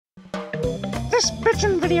This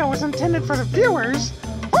bitchin' video is intended for the viewers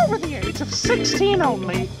over the age of 16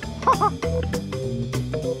 only.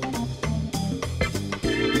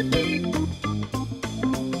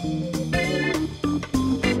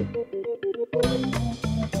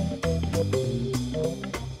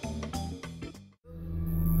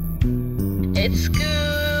 It's Scoob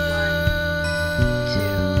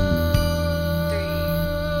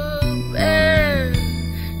and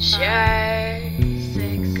Shag.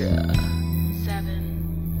 6,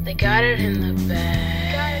 7. They got it in the bag.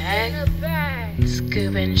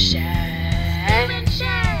 Scoob and Shag.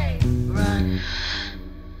 Run.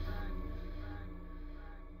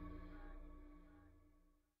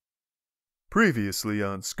 Previously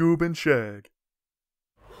on Scoob and Shag.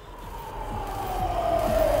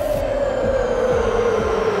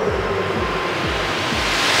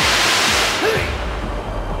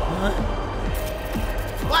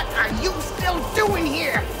 What are you still doing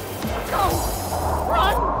here? Go!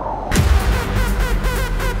 Run!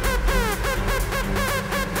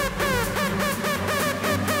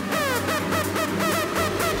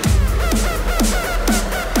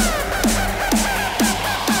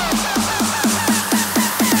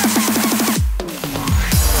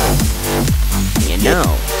 You know,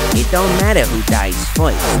 it don't matter who dies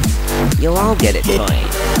first. You'll all get it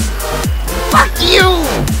coined. Fuck you!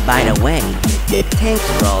 By the way, thanks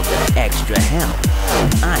for all the extra help.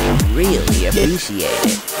 I really appreciate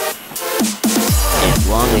it. As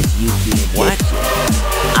long as you keep watching,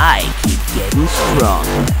 I keep getting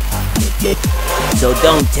stronger. So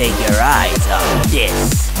don't take your eyes off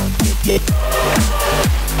this.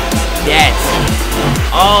 That's it.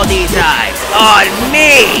 All these eyes on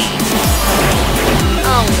me!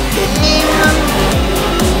 Oh, man.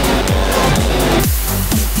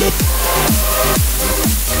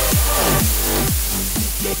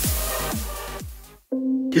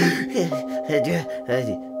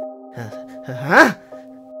 Huh?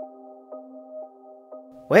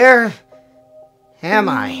 Where am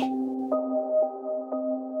I?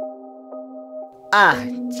 Ah,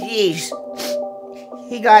 jeez.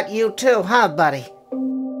 He got you too, huh, buddy?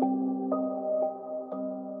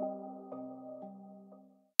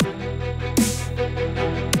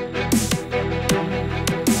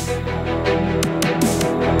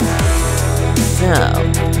 So,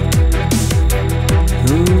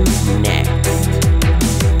 who's next?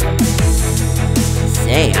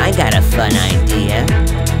 Say, I got a fun idea.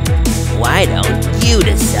 Why don't you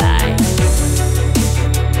decide?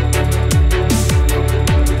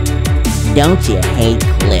 Don't you hate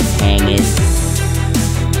cliffhangers?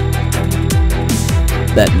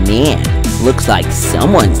 But man, looks like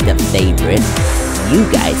someone's the favorite. You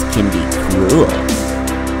guys can be cruel.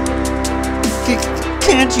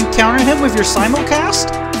 Can't you counter him with your simulcast?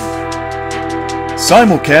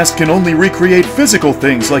 Simulcast can only recreate physical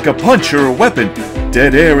things like a punch or a weapon.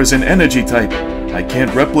 Dead air is an energy type. I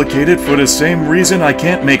can't replicate it for the same reason I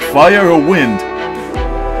can't make fire or wind.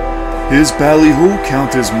 His ballyhoo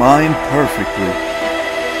counters mine perfectly.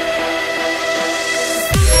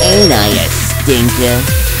 Ain't I a stinker?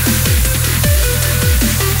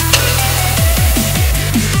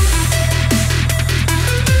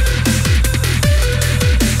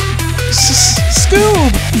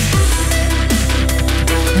 Scoob!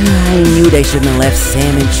 I knew they shouldn't have left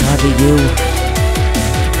Sam in charge of you.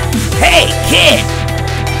 Hey, kid!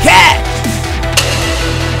 Catch!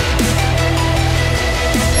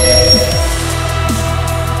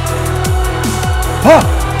 Huh?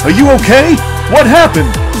 Are you okay? What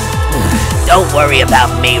happened? Don't worry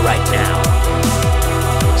about me right now.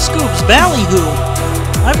 Scoob's ballyhoo.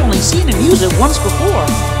 I've only seen him use it once before.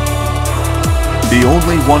 The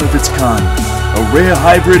only one of its kind. A rare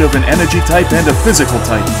hybrid of an energy type and a physical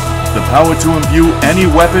type. The power to imbue any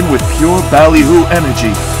weapon with pure ballyhoo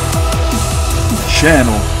energy.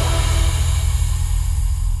 Channel.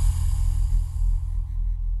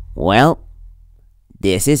 Well,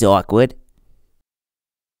 this is awkward.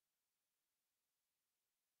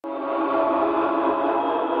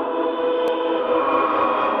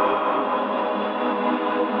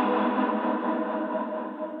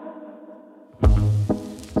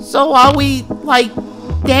 So are we, like,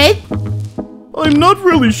 dead? I'm not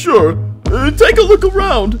really sure. Take a look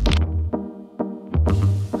around.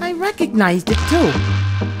 I recognized it too.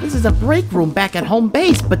 This is a break room back at home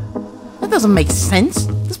base, but that doesn't make sense.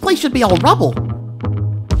 This place should be all rubble.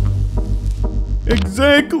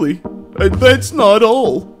 Exactly. And that's not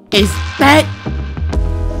all. Is that